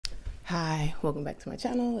Hi, welcome back to my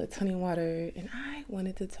channel. It's Honey and Water, and I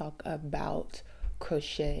wanted to talk about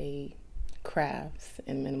crochet, crafts,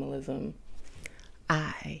 and minimalism.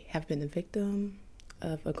 I have been a victim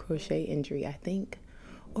of a crochet injury, I think,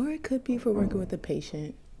 or it could be for working with a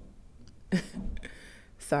patient.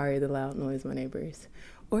 Sorry, the loud noise, my neighbors.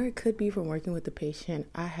 Or it could be from working with the patient.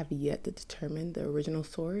 I have yet to determine the original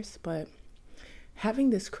source, but having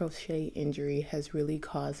this crochet injury has really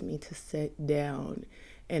caused me to sit down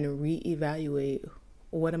and reevaluate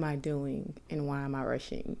what am I doing and why am I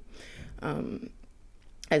rushing,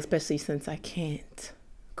 especially since I can't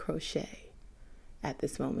crochet at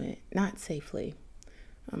this moment, not safely.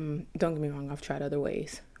 Don't get me wrong, I've tried other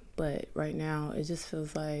ways, but right now it just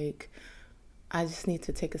feels like I just need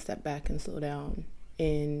to take a step back and slow down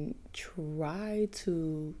and try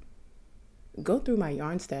to go through my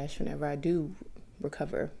yarn stash whenever I do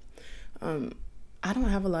recover. I don't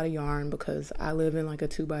have a lot of yarn because I live in like a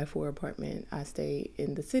 2x4 apartment. I stay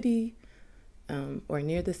in the city or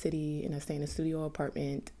near the city, and I stay in a studio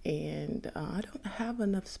apartment, and I don't have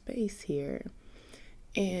enough space here.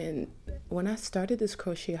 And when I started this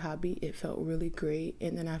crochet hobby, it felt really great,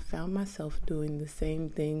 and then I found myself doing the same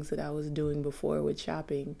things that I was doing before with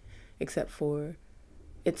shopping, except for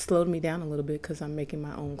it slowed me down a little bit because I'm making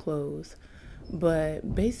my own clothes.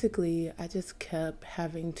 But basically, I just kept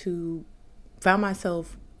found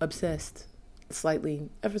myself obsessed, slightly,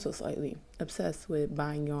 ever so slightly, obsessed with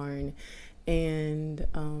buying yarn. And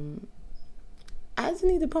I just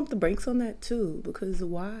need to pump the brakes on that too, because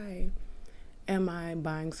why am I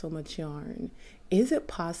buying so much yarn? Is it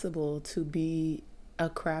possible to be a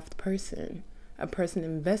craft person, a person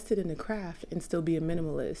invested in the craft, and still be a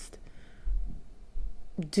minimalist?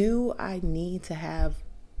 Do I need to have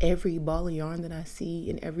every ball of yarn that I see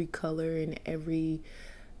in every color and every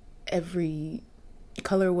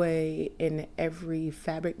colorway and every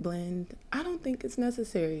fabric blend? I don't think it's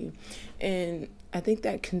necessary. And I think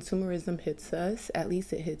that consumerism hits us, at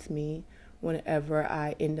least it hits me, whenever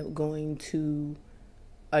I end up going to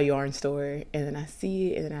a yarn store and then I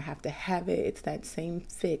see it and then I have to have it. It's that same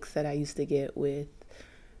fix that I used to get with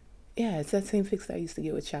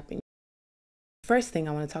shopping. First thing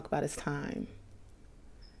I want to talk about is time.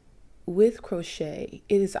 With crochet,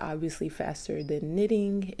 it is obviously faster than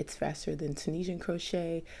knitting, it's faster than Tunisian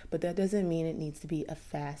crochet, but that doesn't mean it needs to be a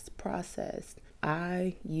fast process.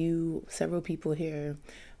 Several people here,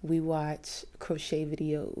 we watch crochet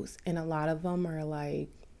videos, and a lot of them are like,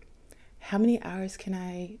 how many items can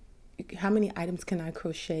I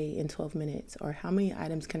crochet in 12 minutes? Or how many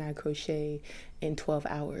items can I crochet in 12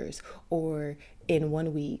 hours? Or in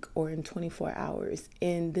 1 week? Or in 24 hours?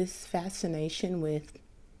 And this fascination with,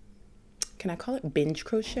 can I call it binge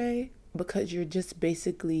crochet? Because you're just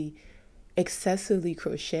basically excessively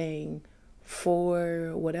crocheting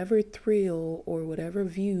for whatever thrill or whatever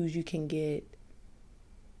views you can get.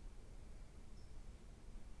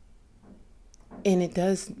 And it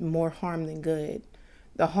does more harm than good.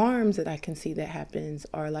 The harms that I can see that happens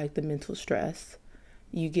are like the mental stress.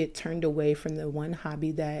 You get turned away from the one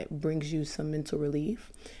hobby that brings you some mental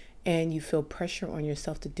relief, and you feel pressure on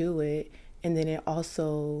yourself to do it. And then it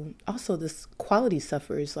also this quality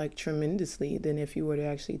suffers like tremendously than if you were to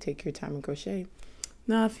actually take your time and crochet.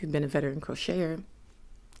 Now, if you've been a veteran crocheter,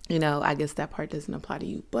 I guess that part doesn't apply to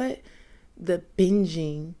you. But the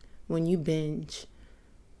binging, when you binge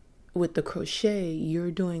with the crochet, you're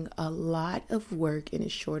doing a lot of work in a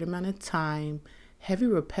short amount of time. Heavy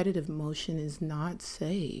repetitive motion is not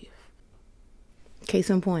safe. Case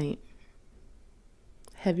in point.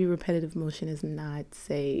 Heavy repetitive motion is not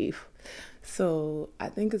safe. So I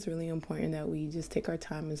think it's really important that we just take our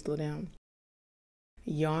time and slow down.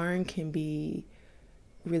 Yarn can be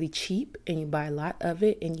really cheap and you buy a lot of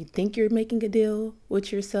it and you think you're making a deal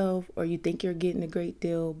with yourself, or you think you're getting a great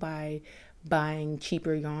deal by buying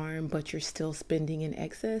cheaper yarn, but you're still spending in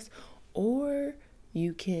excess. Or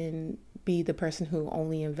you can be the person who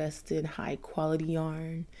only invests in high quality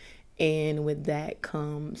yarn, and with that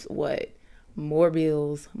comes more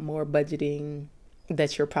bills, more budgeting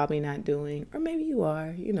that you're probably not doing, or maybe you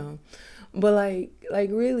are, but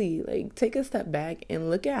really take a step back and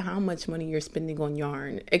look at how much money you're spending on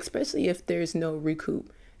yarn, especially if there's no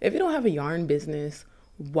recoup. If you don't have a yarn business,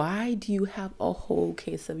 why do you have a whole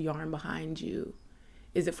case of yarn behind you?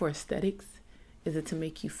 Is it for aesthetics? Is it to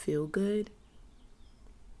make you feel good?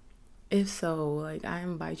 If so, I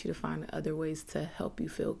invite you to find other ways to help you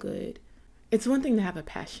feel good. It's one thing to have a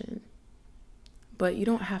passion, but you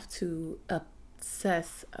don't have to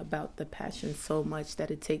obsess about the passion so much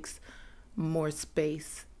that it takes more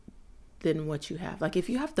space than what you have. Like if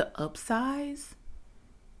you have to upsize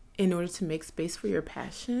in order to make space for your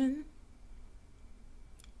passion,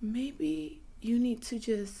 maybe you need to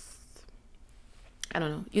just, I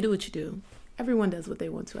don't know, you do what you do. Everyone does what they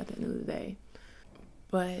want to at the end of the day.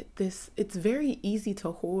 But it's very easy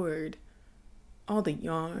to hoard all the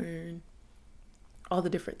yarn, all the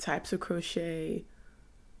different types of crochet.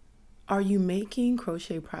 Are you making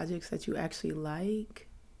crochet projects that you actually like?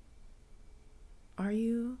 Are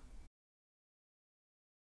you?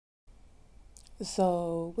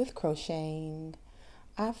 So with crocheting,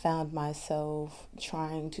 I found myself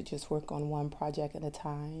trying to just work on one project at a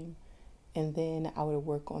time. And then I would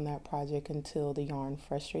work on that project until the yarn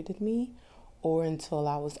frustrated me or until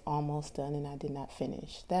I was almost done and I did not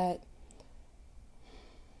finish. That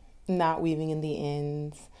not weaving in the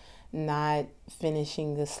ends, not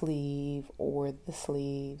finishing the sleeve or the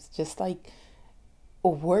sleeves, just like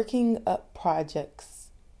working up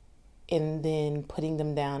projects and then putting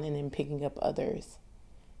them down and then picking up others.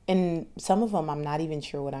 And some of them I'm not even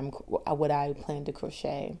sure what I plan to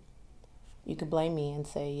crochet. You could blame me and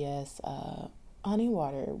say, yes, honey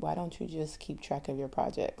water, why don't you just keep track of your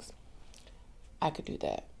projects? I could do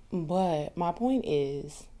that. But my point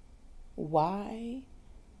is, why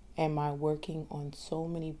am I working on so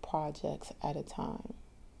many projects at a time?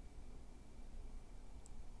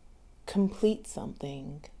 Complete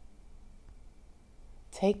something.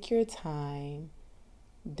 Take your time.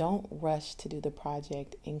 Don't rush to do the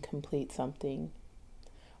project and complete something.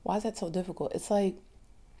 Why is that so difficult? It's like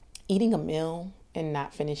eating a meal and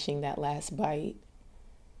not finishing that last bite.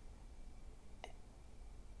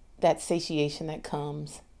 That satiation that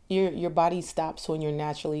comes. Your body stops when you're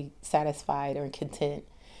naturally satisfied or content.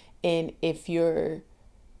 And if you're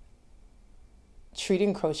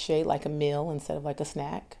treating crochet like a meal instead of like a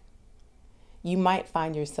snack, you might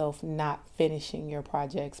find yourself not finishing your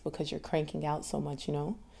projects because you're cranking out so much,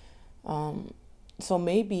 So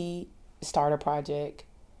maybe start a project,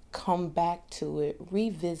 come back to it,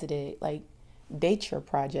 revisit it, like date your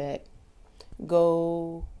project,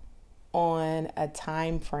 go on a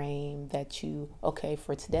time frame that okay,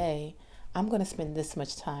 for today, I'm going to spend this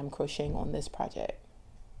much time crocheting on this project.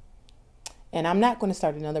 And I'm not going to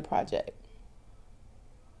start another project.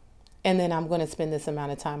 And then I'm going to spend this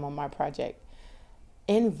amount of time on my project.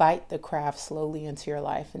 Invite the craft slowly into your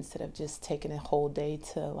life instead of just taking a whole day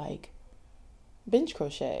to like binge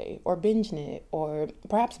crochet or binge knit, or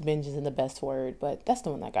perhaps binge isn't the best word, but that's the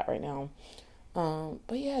one I got right now.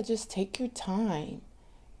 But yeah, just take your time.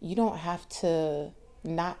 You don't have to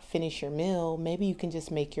not finish your meal. Maybe you can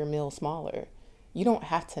just make your meal smaller. You don't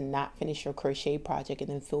have to not finish your crochet project and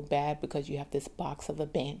then feel bad because you have this box of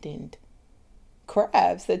abandoned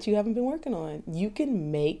crafts that you haven't been working on. You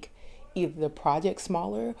can make either the project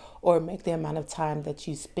smaller or make the amount of time that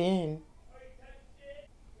you spend.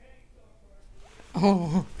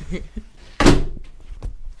 Oh,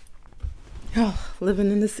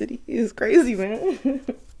 living in the city is crazy, man.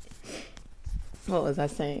 What was I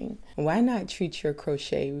saying? Why not treat your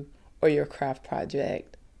crochet or your craft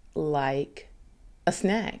project like a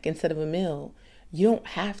snack instead of a meal? You don't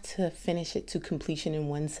have to finish it to completion in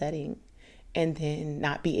one setting and then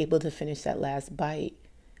not be able to finish that last bite.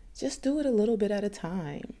 Just do it a little bit at a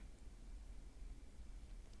time.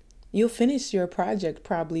 You'll finish your project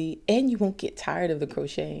probably, and you won't get tired of the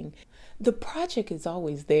crocheting. The project is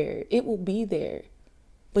always there. It will be there,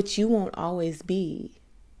 but you won't always be.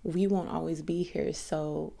 We won't always be here.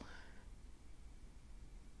 So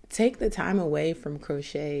take the time away from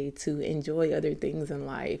crochet to enjoy other things in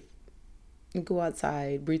life. Go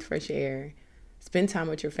outside, breathe fresh air, spend time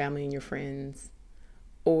with your family and your friends,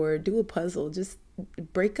 or do a puzzle. Just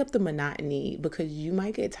break up the monotony, because you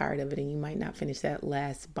might get tired of it and you might not finish that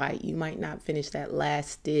last bite. You might not finish that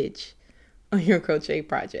last stitch on your crochet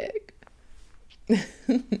project.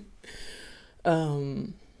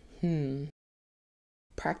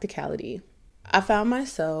 Practicality. I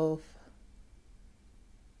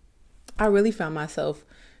really found myself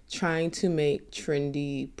trying to make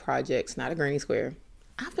trendy projects, not a granny square.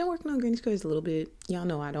 I've been working on granny squares a little bit. Y'all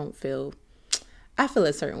know I feel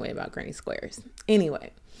a certain way about granny squares.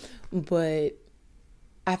 Anyway, but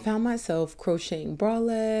I found myself crocheting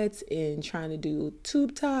bralettes and trying to do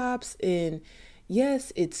tube tops, and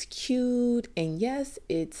yes, it's cute and yes,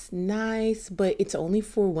 it's nice, but it's only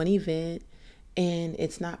for one event and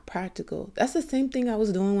it's not practical. That's the same thing I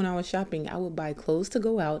was doing when I was shopping. I would buy clothes to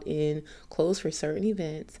go out in, clothes for certain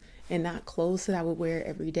events, and not clothes that I would wear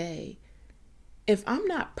every day. If I'm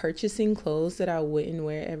not purchasing clothes that I wouldn't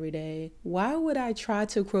wear every day, why would I try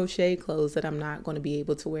to crochet clothes that I'm not going to be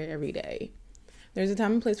able to wear every day? There's a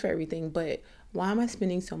time and place for everything, but why am I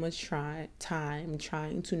spending so much time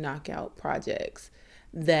trying to knock out projects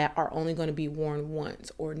that are only going to be worn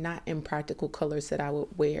once, or not impractical colors that I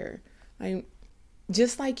would wear.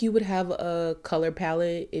 Just like you would have a color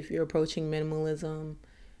palette if you're approaching minimalism,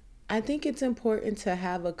 I think it's important to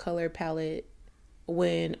have a color palette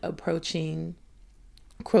when approaching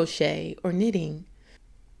crochet or knitting.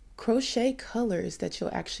 Crochet colors that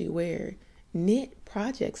you'll actually wear, knit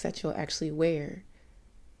projects that you'll actually wear,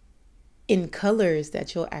 in colors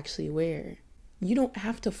that you'll actually wear. You don't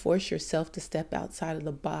have to force yourself to step outside of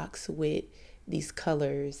the box with these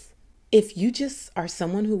colors. If you just are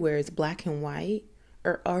someone who wears black and white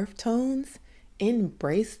or earth tones,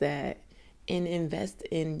 embrace that and invest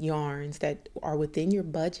in yarns that are within your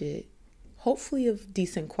budget, hopefully of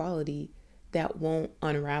decent quality, that won't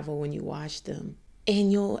unravel when you wash them,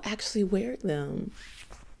 and you'll actually wear them.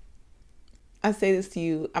 I say this to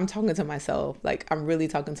you, I'm talking to myself, like I'm really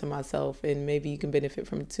talking to myself, and maybe you can benefit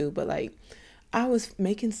from it too, but like I was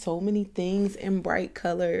making so many things in bright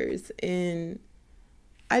colors, and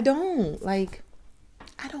I don't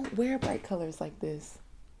wear bright colors like this.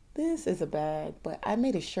 This is a bag, but I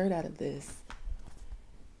made a shirt out of this.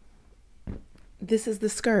 This is the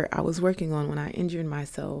skirt I was working on when I injured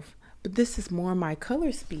myself, but this is more my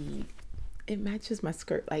color speed. It matches my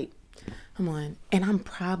skirt, like, come on. And I'm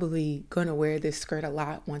probably gonna wear this skirt a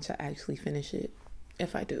lot once I actually finish it.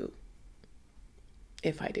 If I do,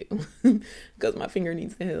 because my finger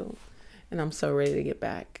needs to heal, and I'm so ready to get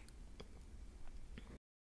back.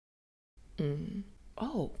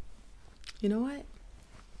 Oh, you know what?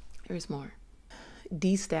 There's more.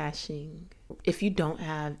 Destashing. If you don't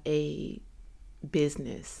have a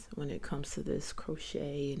business when it comes to this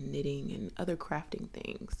crochet and knitting and other crafting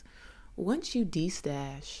things, once you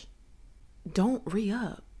destash, don't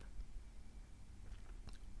re-up.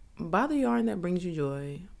 Buy the yarn that brings you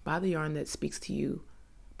joy, buy the yarn that speaks to you,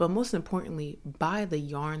 but most importantly, buy the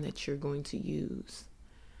yarn that you're going to use.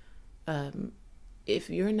 If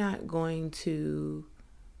you're not going to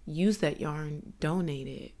use that yarn, donate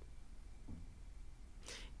it.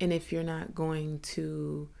 And if you're not going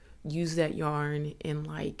to use that yarn in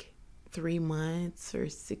like 3 months or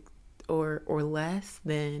 6 or less,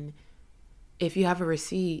 then if you have a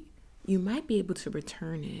receipt, you might be able to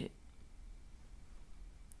return it.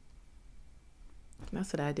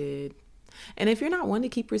 That's what I did. And if you're not one to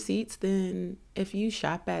keep receipts, then if you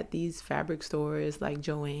shop at these fabric stores like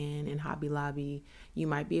Joann and Hobby Lobby, you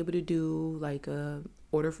might be able to do like a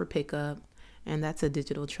order for pickup, and that's a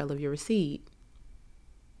digital trail of your receipt.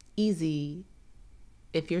 Easy.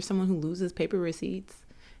 If you're someone who loses paper receipts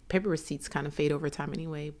kind of fade over time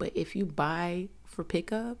anyway, but if you buy for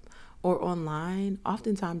pickup or online,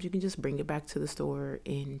 oftentimes you can just bring it back to the store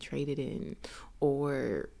and trade it in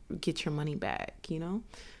or get your money back, you know?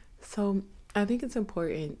 So I think it's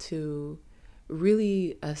important to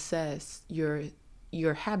really assess your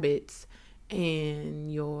habits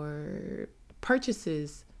and your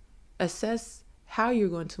purchases, assess how you're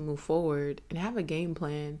going to move forward, and have a game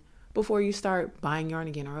plan before you start buying yarn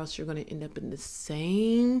again, or else you're going to end up in the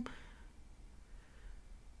same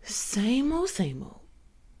old,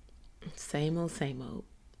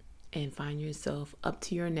 and find yourself up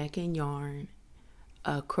to your neck in yarn,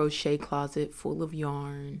 a crochet closet full of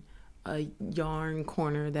yarn, a yarn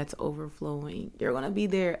corner that's overflowing. You're going to be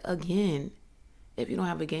there again if you don't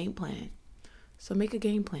have a game plan. So make a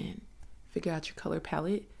game plan. Figure out your color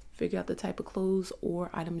palette. Figure out the type of clothes or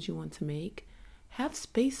items you want to make. Have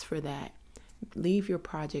space for that. Leave your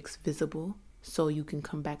projects visible so you can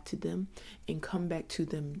come back to them, and come back to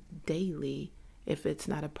them daily if it's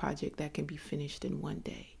not a project that can be finished in one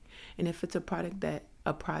day. And if it's a project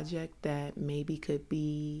that maybe could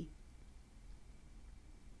be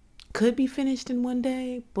finished in one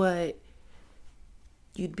day, but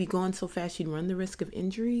you'd be going so fast you'd run the risk of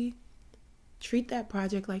injury, treat that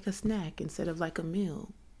project like a snack instead of like a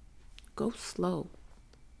meal. Go slow.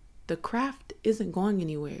 The craft isn't going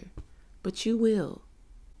anywhere, but you will.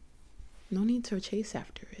 No need to chase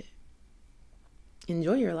after it.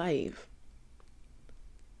 Enjoy your life.